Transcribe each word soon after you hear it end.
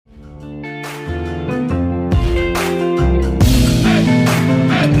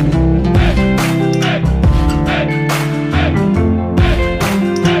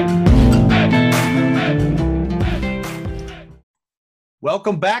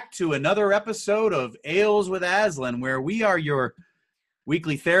welcome back to another episode of Ales with Aslan, where we are your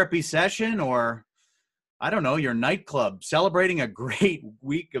weekly therapy session, or I don't know, your nightclub, celebrating a great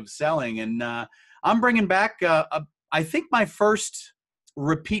week of selling. And I'm bringing back, I think, my first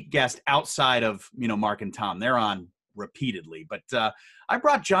repeat guest outside of, Mark and Tom. They're on repeatedly. But I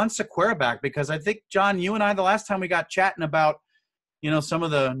brought John Sequeira back because I think, John, you and I, the last time we got chatting about some of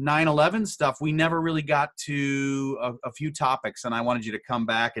the 9/11 stuff, we never really got to a few topics, and I wanted you to come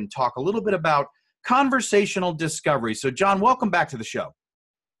back and talk a little bit about conversational discovery. So, John, welcome back to the show.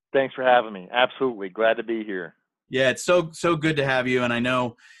 Thanks for having me. Absolutely. Glad to be here. Yeah, it's so good to have you, and I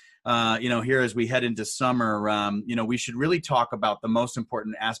know, here as we head into summer, we should really talk about the most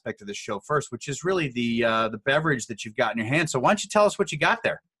important aspect of the show first, which is really the beverage that you've got in your hand. So why don't you tell us what you got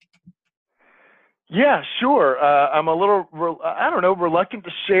there? Yeah, sure. I'm a little, reluctant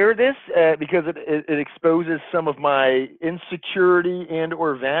to share this because it exposes some of my insecurity and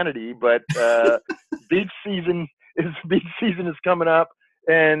or vanity. But beach season is coming up,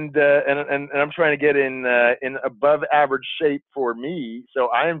 and I'm trying to get in above average shape for me. So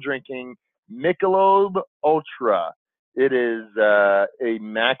I am drinking Michelob Ultra. It is a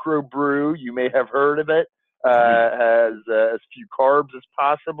macro brew. You may have heard of it. Has as few carbs as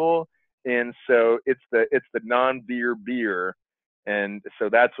possible. And so it's the non-beer beer, and so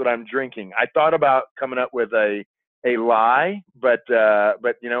that's what I'm drinking. I thought about coming up with a lie, but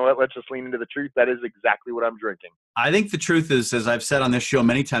you know what? Let's just lean into the truth. That is exactly what I'm drinking. I think the truth is, as I've said on this show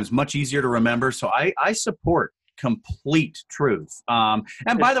many times, much easier to remember. So I support complete truth. And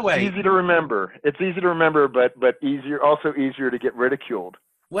by the way, it's easy to remember. It's easy to remember, but easier to get ridiculed.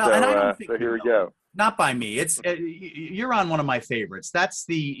 Well, so, and I don't think so here we go. Not by me. It's you're on one of my favorites. That's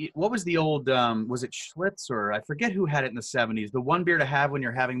what was the old was it Schlitz, or I forget who had it in the 70s? The one beer to have when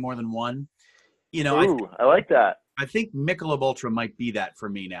you're having more than one. I like that. I think Michelob Ultra might be that for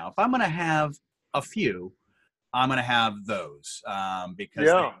me now. If I'm going to have a few, I'm going to have those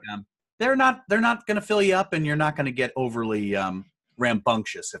because they're not going to fill you up, and you're not going to get overly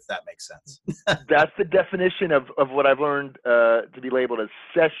rambunctious, if that makes sense. That's the definition of what I've learned to be labeled as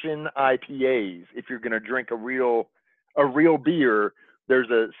session IPAs. If you're going to drink a real beer, there's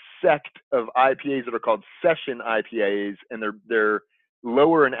a sect of IPAs that are called session IPAs, and they're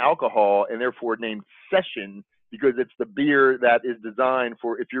lower in alcohol and therefore named session because it's the beer that is designed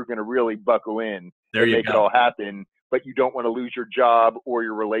for if you're going to really buckle in and make it all happen, but you don't want to lose your job or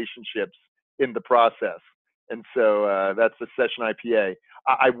your relationships in the process. And so that's the session IPA.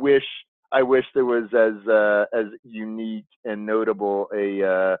 I wish there was as unique and notable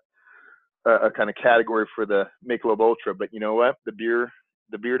a kind of category for the Michelob Ultra. But you know what? The beer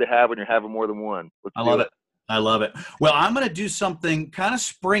to have when you're having more than one. I love it. I love it. Well, I'm going to do something kind of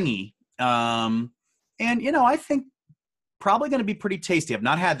springy, and I think probably going to be pretty tasty. I've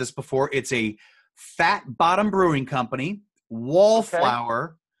not had this before. It's a Fat Bottom Brewing Company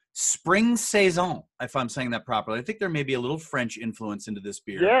Wallflower. Spring Saison, if I'm saying that properly. I think there may be a little French influence into this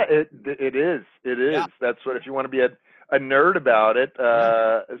beer. Yeah, it is. Yeah. That's what, if you want to be a nerd about it,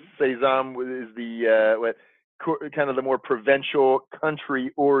 Saison is the kind of the more provincial,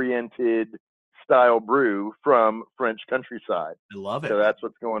 country-oriented style brew from French countryside. I love it. So that's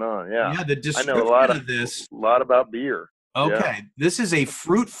what's going on. Yeah. Yeah, the description I know a lot about beer. Okay, yeah. This is a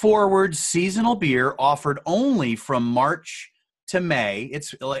fruit-forward seasonal beer offered only from March to May.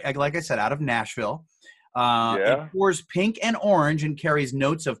 It's like I said, out of Nashville. It pours pink and orange and carries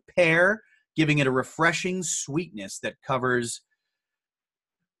notes of pear, giving it a refreshing sweetness that covers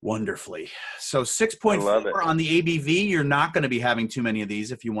wonderfully. So 6.4 on the ABV. You're not going to be having too many of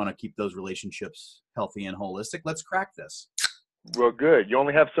these if you want to keep those relationships healthy and holistic. Let's crack this. Well, good. You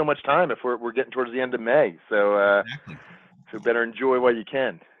only have so much time if we're getting towards the end of May. So exactly. So better enjoy while you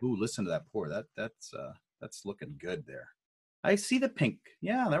can. Ooh, listen to that pour. That's looking good there. I see the pink.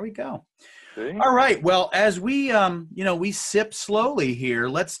 Yeah, there we go. See? All right. Well, as we, we sip slowly here,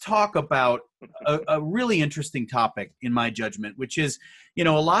 let's talk about a really interesting topic, in my judgment, which is, a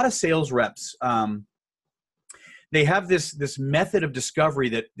lot of sales reps, they have this method of discovery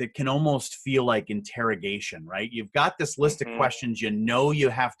that can almost feel like interrogation, right? You've got this list of questions you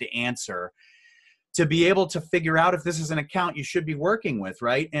have to answer to be able to figure out if this is an account you should be working with,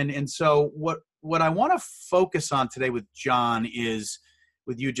 right? And so what I want to focus on today with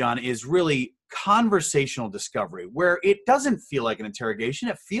you, John, is really conversational discovery, where it doesn't feel like an interrogation.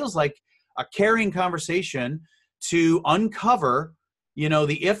 It feels like a carrying conversation to uncover,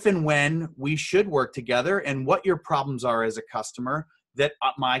 the if and when we should work together and what your problems are as a customer that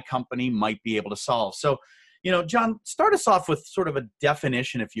my company might be able to solve. So, John, start us off with sort of a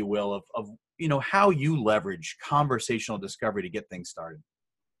definition, if you will, of how you leverage conversational discovery to get things started.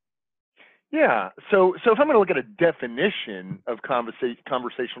 Yeah. So if I'm going to look at a definition of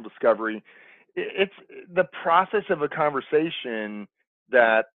conversational discovery, it's the process of a conversation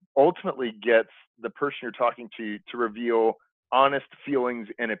that ultimately gets the person you're talking to reveal honest feelings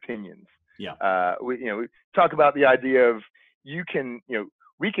and opinions. Yeah. We talk about the idea of we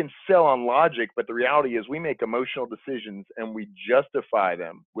can sell on logic, but the reality is we make emotional decisions and we justify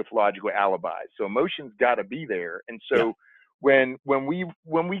them with logical alibis. So emotion's got to be there. And so Yeah. when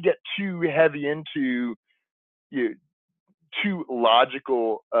we get too heavy into too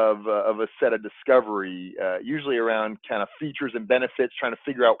logical of a set of discovery, usually around kind of features and benefits, trying to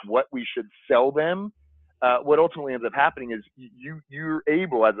figure out what we should sell them, what ultimately ends up happening is you're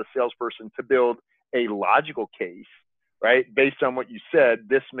able as a salesperson to build a logical case, right? Based on what you said,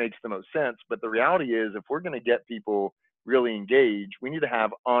 this makes the most sense. But the reality is, if we're going to get people really engaged, we need to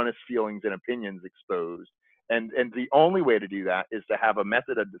have honest feelings and opinions exposed. And the only way to do that is to have a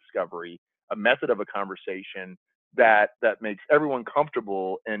method of discovery, a method of a conversation that makes everyone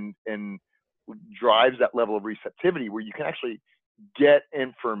comfortable and drives that level of receptivity where you can actually get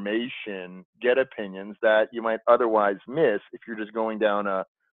information, get opinions that you might otherwise miss if you're just going down a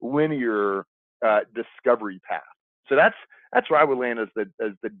linear discovery path. So that's where I would land as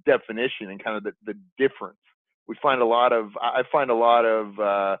the definition and kind of the difference. I find a lot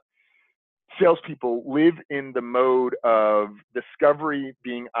of salespeople live in the mode of discovery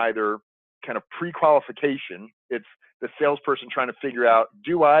being either kind of pre-qualification. It's the salesperson trying to figure out,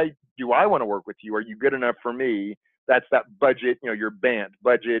 do I want to work with you? Are you good enough for me? That's that budget, your BANT,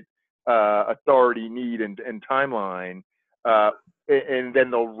 budget, authority, need, and timeline. And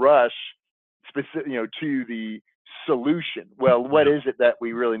then they'll rush to the solution. Well, what is it that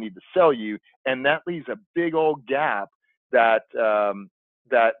we really need to sell you? And that leaves a big old gap that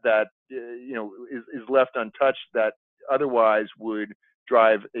is left untouched that otherwise would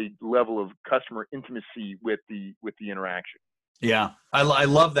drive a level of customer intimacy with the interaction. Yeah, I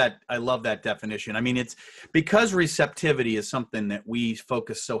love that. I love that definition. I mean, it's because receptivity is something that we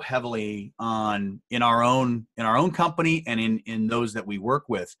focus so heavily on in our own company and in those that we work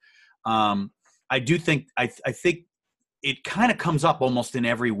with. I do think I think it kind of comes up almost in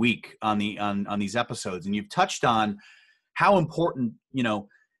every week on these episodes, and you've touched on how important,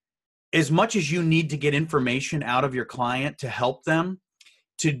 as much as you need to get information out of your client to help them,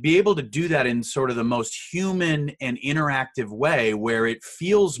 to be able to do that in sort of the most human and interactive way where it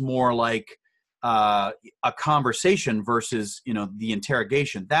feels more like a conversation versus, the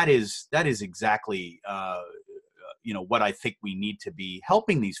interrogation. That is exactly, what I think we need to be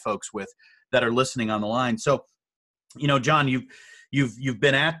helping these folks with that are listening on the line. So, John, you've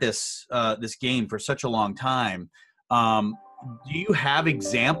been at this game for such a long time. Do you have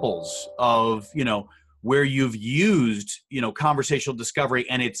examples of, where you've used, conversational discovery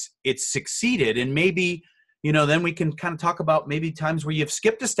and it's succeeded, and maybe, then we can kind of talk about maybe times where you've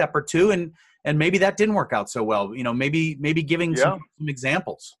skipped a step or two and maybe that didn't work out so well, maybe giving some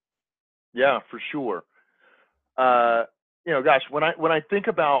examples. Yeah, for sure. When I think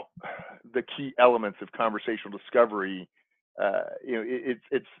about the key elements of conversational discovery,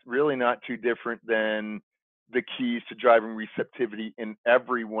 it's really not too different than the keys to driving receptivity in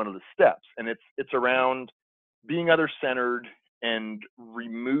every one of the steps. And it's around being other-centered and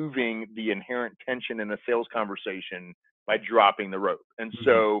removing the inherent tension in a sales conversation by dropping the rope. And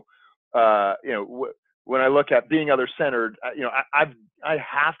so, when I look at being other-centered, I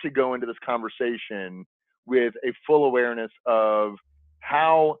have to go into this conversation with a full awareness of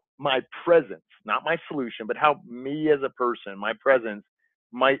how my presence, not my solution, but how me as a person, my presence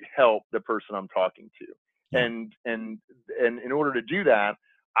might help the person I'm talking to. Yeah. And in order to do that,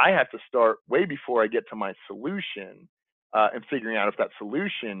 I have to start way before I get to my solution and figuring out if that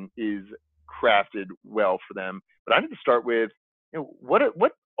solution is crafted well for them. But I need to start with,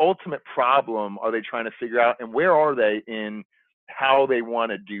 what ultimate problem are they trying to figure out, and where are they in how they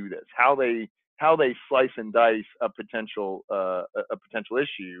want to do this, how they slice and dice a potential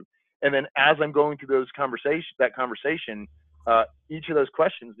issue. And then as I'm going through that conversation, each of those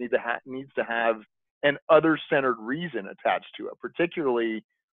questions needs to have an other-centered reason attached to it, particularly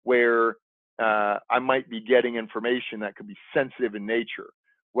where I might be getting information that could be sensitive in nature.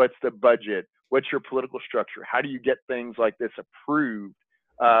 What's the budget? What's your political structure? How do you get things like this approved?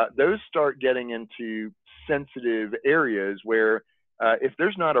 Those start getting into sensitive areas where if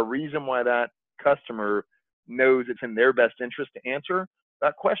there's not a reason why that customer knows it's in their best interest to answer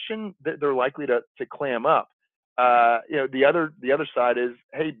that question, they're likely to clam up. The other side is,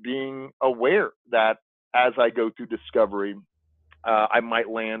 hey, being aware that as I go through discovery, I might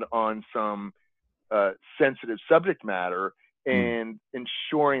land on some sensitive subject matter, and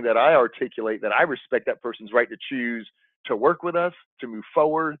ensuring that I articulate that I respect that person's right to choose to work with us, to move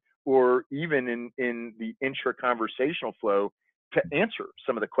forward, or even in the intra-conversational flow to answer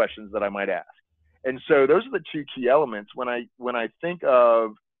some of the questions that I might ask. And so those are the two key elements. When I think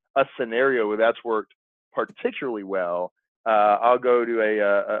of a scenario where that's worked particularly well, I'll go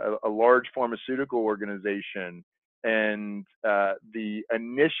to a large pharmaceutical organization, and the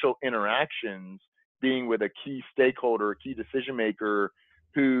initial interactions being with a key stakeholder, a key decision maker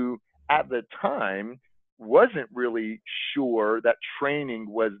who at the time wasn't really sure that training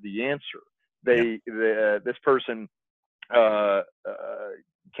was the answer. This person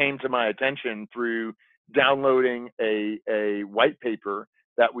came to my attention through downloading a white paper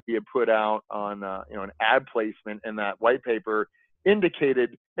that we had put out on an ad placement, and that white paper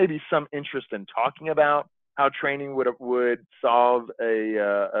indicated maybe some interest in talking about how training would solve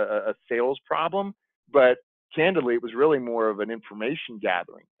a sales problem, but candidly, it was really more of an information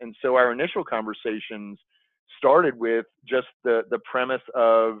gathering. And so our initial conversations started with just the premise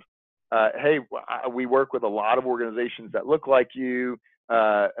of, hey, we work with a lot of organizations that look like you,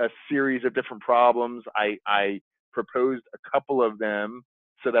 a series of different problems. I proposed a couple of them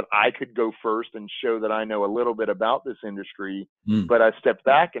so that I could go first and show that I know a little bit about this industry. But I stepped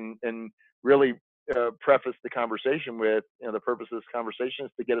back and really prefaced the conversation with, the purpose of this conversation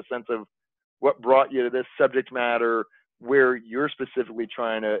is to get a sense of what brought you to this subject matter, where you're specifically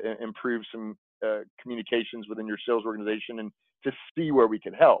trying to improve some communications within your sales organization, and to see where we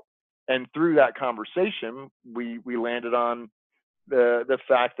can help. And through that conversation, we landed on the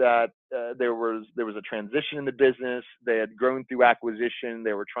fact that there was a transition in the business. They had grown through acquisition.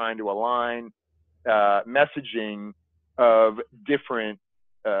 They were trying to align messaging of different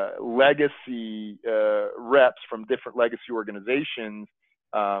legacy reps from different legacy organizations,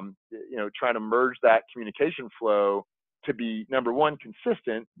 trying to merge that communication flow to be, number one,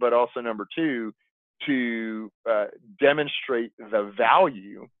 consistent, but also number two, to demonstrate the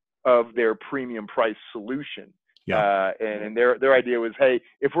value of their premium price solution. Yeah. And their idea was, hey,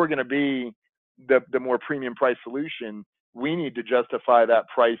 if we're going to be the more premium price solution, we need to justify that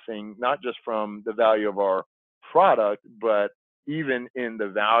pricing, not just from the value of our product, but even in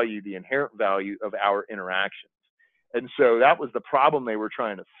the inherent value of our interactions. And so that was the problem they were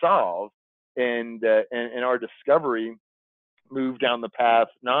trying to solve. And our discovery moved down the path,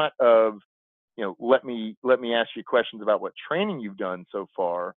 not of, let me ask you questions about what training you've done so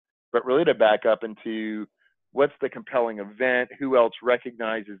far, but really to back up into what's the compelling event, who else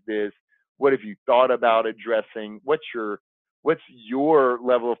recognizes this, what have you thought about addressing, what's your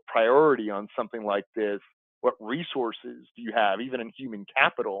level of priority on something like this, what resources do you have, even in human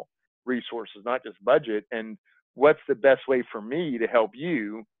capital resources, not just budget, and what's the best way for me to help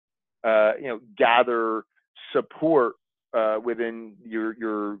you, gather support within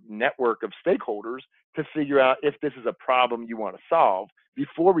your network of stakeholders to figure out if this is a problem you want to solve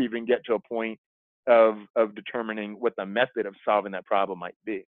before we even get to a point of determining what the method of solving that problem might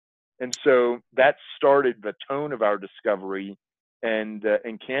be. And so that started the tone of our discovery, and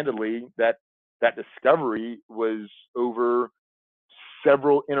candidly, that discovery was over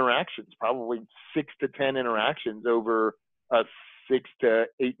several interactions, probably 6 to 10 interactions over a 6 to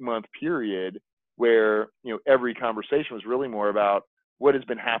 8 month period, where every conversation was really more about what has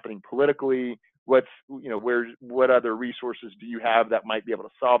been happening politically, what other resources do you have that might be able to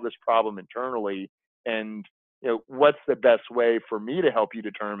solve this problem internally, and what's the best way for me to help you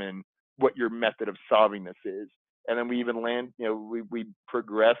determine what your method of solving this is. And then we even we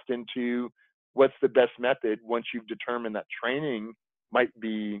progressed into what's the best method once you've determined that training might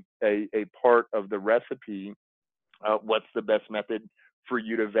be a part of the recipe. What's the best method for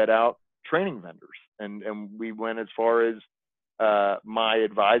you to vet out training vendors? And we went as far as my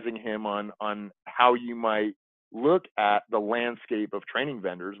advising him on how you might look at the landscape of training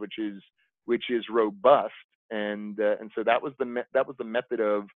vendors, which is robust. And so that was the method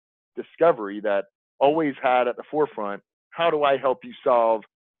of discovery that always had at the forefront, how do I help you solve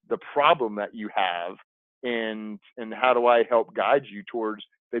the problem that you have, and how do I help guide you towards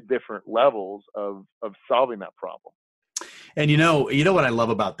the different levels of solving that problem. And what I love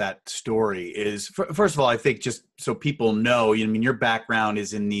about that story is, first of all, I think just so people know, your background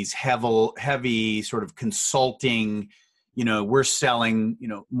is in these heavy sort of consulting, we're selling,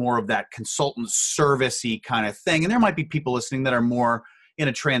 more of that consultant servicey kind of thing. And there might be people listening that are more in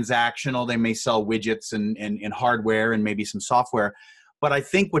a transactional, they may sell widgets and hardware and maybe some software. But I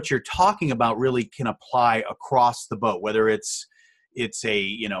think what you're talking about really can apply across the boat, whether it's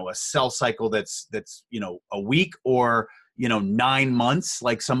a sell cycle that's a week, or 9 months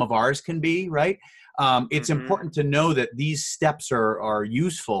like some of ours can be, right? It's important to know that these steps are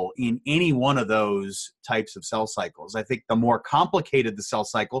useful in any one of those types of sales cycles. I think the more complicated the sales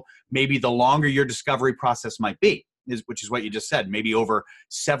cycle, maybe the longer your discovery process might be, which is what you just said, maybe over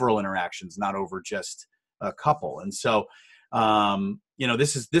several interactions, not over just a couple. And so,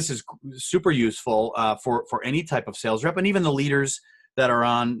 this is super useful for any type of sales rep, and even the leaders that are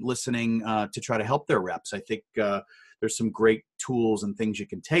on listening to try to help their reps. I think there's some great tools and things you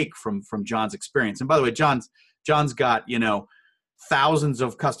can take from John's experience. And by the way, John's got, thousands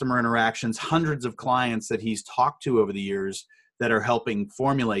of customer interactions, hundreds of clients that he's talked to over the years that are helping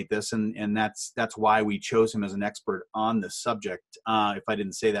formulate this. And that's why we chose him as an expert on this subject, if I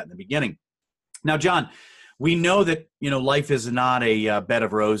didn't say that in the beginning. Now, John, we know that, life is not a bed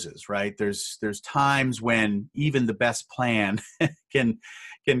of roses, right? There's times when even the best plan can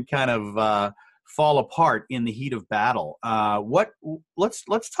kind of fall apart in the heat of battle.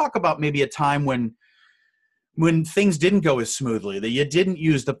 Let's talk about maybe a time when things didn't go as smoothly, that you didn't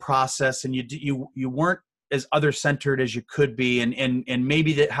use the process and you weren't as other-centered as you could be, and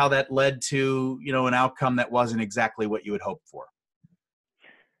maybe how that led to, an outcome that wasn't exactly what you had hoped for.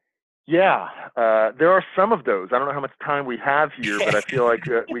 Yeah, there are some of those. I don't know how much time we have here, but I feel like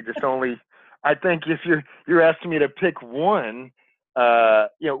we just I think if you're asking me to pick one,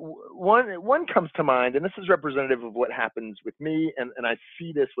 one comes to mind, and this is representative of what happens with me, and I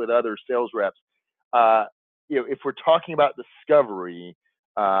see this with other sales reps. If we're talking about discovery,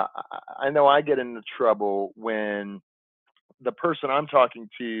 I know I get into trouble when the person I'm talking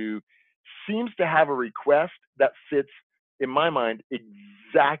to seems to have a request that fits, in my mind,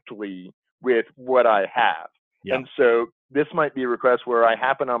 exactly with what I have. Yeah. And so this might be a request where I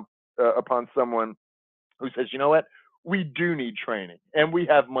happen upon someone who says, you know what, we do need training and we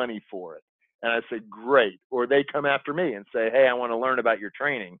have money for it. And I say, great. Or they come after me and say, hey, I want to learn about your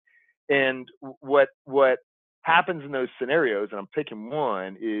training. And what happens in those scenarios, and I'm picking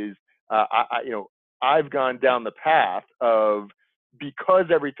one, is I've gone down the path of, because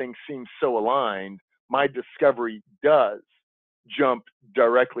everything seems so aligned, my discovery does jump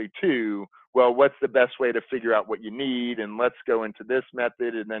directly to, well, what's the best way to figure out what you need, and let's go into this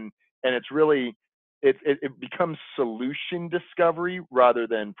method. And it's really, it becomes solution discovery rather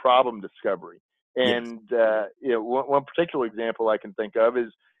than problem discovery. And yes. One particular example I can think of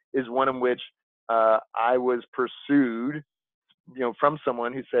is one in which I was pursued, from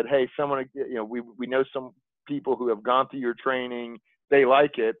someone who said, hey, we know some people who have gone through your training, they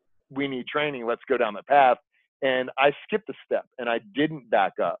like it, we need training, let's go down the path. And I skipped a step and I didn't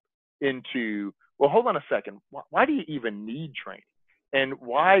back up into, well, hold on a second, why do you even need training? And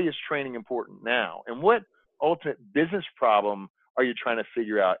why is training important now? And what ultimate business problem are you trying to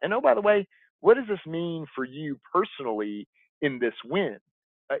figure out? And oh, by the way, what does this mean for you personally in this win?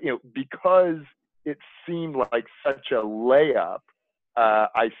 Because it seemed like such a layup,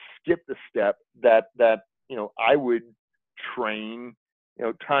 I skipped the step that I would train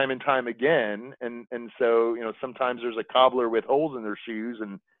time and time again. And so, sometimes there's a cobbler with holes in their shoes,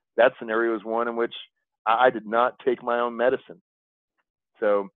 and that scenario is one in which I did not take my own medicine.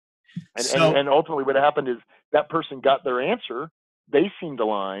 So, and ultimately what happened is that person got their answer. They seemed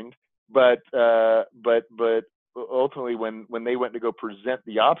aligned, but ultimately when they went to go present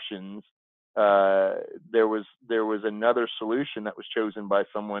the options, there was another solution that was chosen by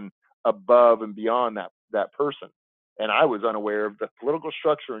someone above and beyond that person. And I was unaware of the political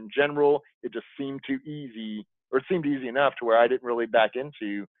structure in general. It just seemed too easy, or it seemed easy enough to where I didn't really back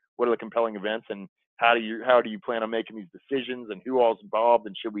into what are the compelling events and how do you plan on making these decisions and who all's involved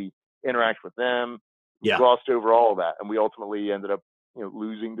and should we interact with them. Yeah. We glossed over all of that, and we ultimately ended up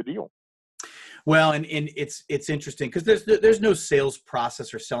losing the deal. Well, and it's interesting because there's no sales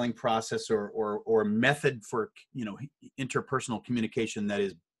process or selling process or method for interpersonal communication that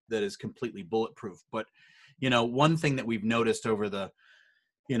is completely bulletproof. But one thing that we've noticed over the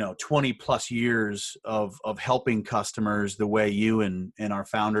 20 plus years of helping customers the way you and our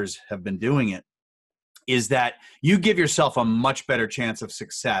founders have been doing it is that you give yourself a much better chance of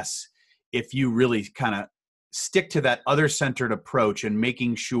success if you really kind of stick to that other-centered approach and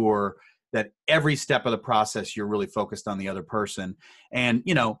making sure that every step of the process you're really focused on the other person, and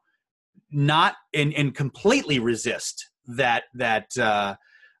not and completely resist that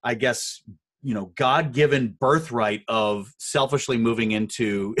I guess God-given birthright of selfishly moving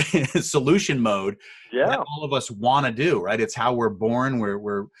into solution mode. Yeah, that all of us want to do, right? It's how we're born.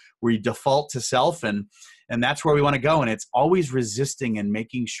 We default to self, and that's where we want to go. And it's always resisting and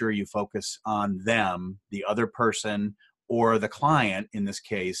making sure you focus on them, the other person, or the client in this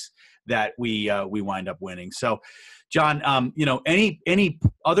case that we wind up winning. So, John, any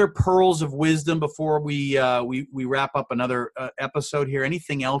other pearls of wisdom before we wrap up another episode here?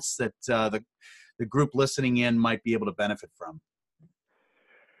 Anything else that the group listening in might be able to benefit from?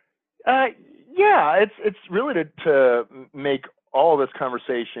 Yeah, it's really to make all this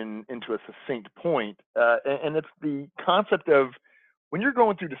conversation into a succinct point, and it's the concept of when you're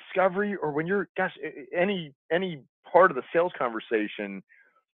going through discovery, or when you're, any part of the sales conversation,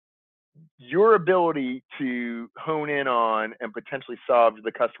 your ability to hone in on and potentially solve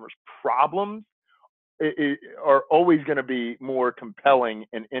the customer's problems are always going to be more compelling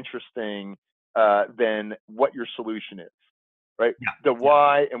and interesting than what your solution is. Right? Yeah. The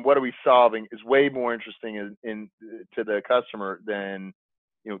why and what are we solving is way more interesting in to the customer than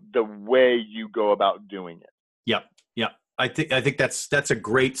the way you go about doing it. Yep. I think that's a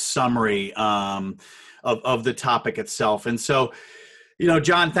great summary of the topic itself. And so,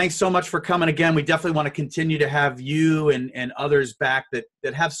 John, thanks so much for coming again. We definitely want to continue to have you and others back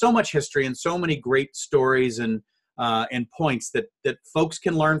that have so much history and so many great stories and points that folks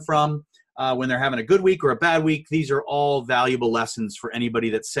can learn from. When they're having a good week or a bad week. These are all valuable lessons for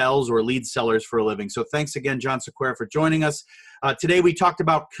anybody that sells or leads sellers for a living. So thanks again, John Sequeira, for joining us. Today we talked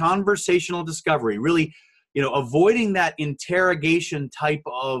about conversational discovery, really, avoiding that interrogation type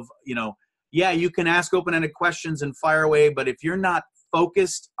of, you can ask open-ended questions and fire away, but if you're not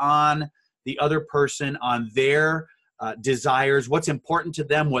focused on the other person, on their desires, what's important to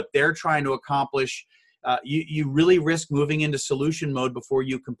them, what they're trying to accomplish, you really risk moving into solution mode before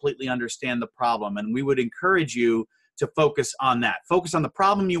you completely understand the problem. And we would encourage you to focus on that. Focus on the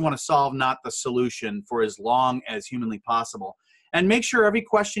problem you want to solve, not the solution, for as long as humanly possible. And make sure every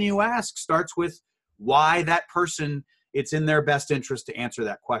question you ask starts with why that person, it's in their best interest to answer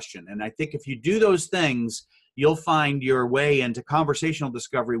that question. And I think if you do those things, you'll find your way into conversational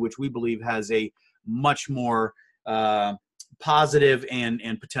discovery, which we believe has a much more positive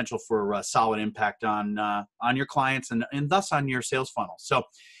and potential for solid impact on your clients and thus on your sales funnel. So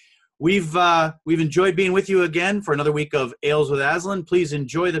we've enjoyed being with you again for another week of Ales with Aslan. Please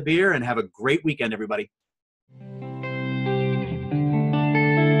enjoy the beer and have a great weekend, everybody.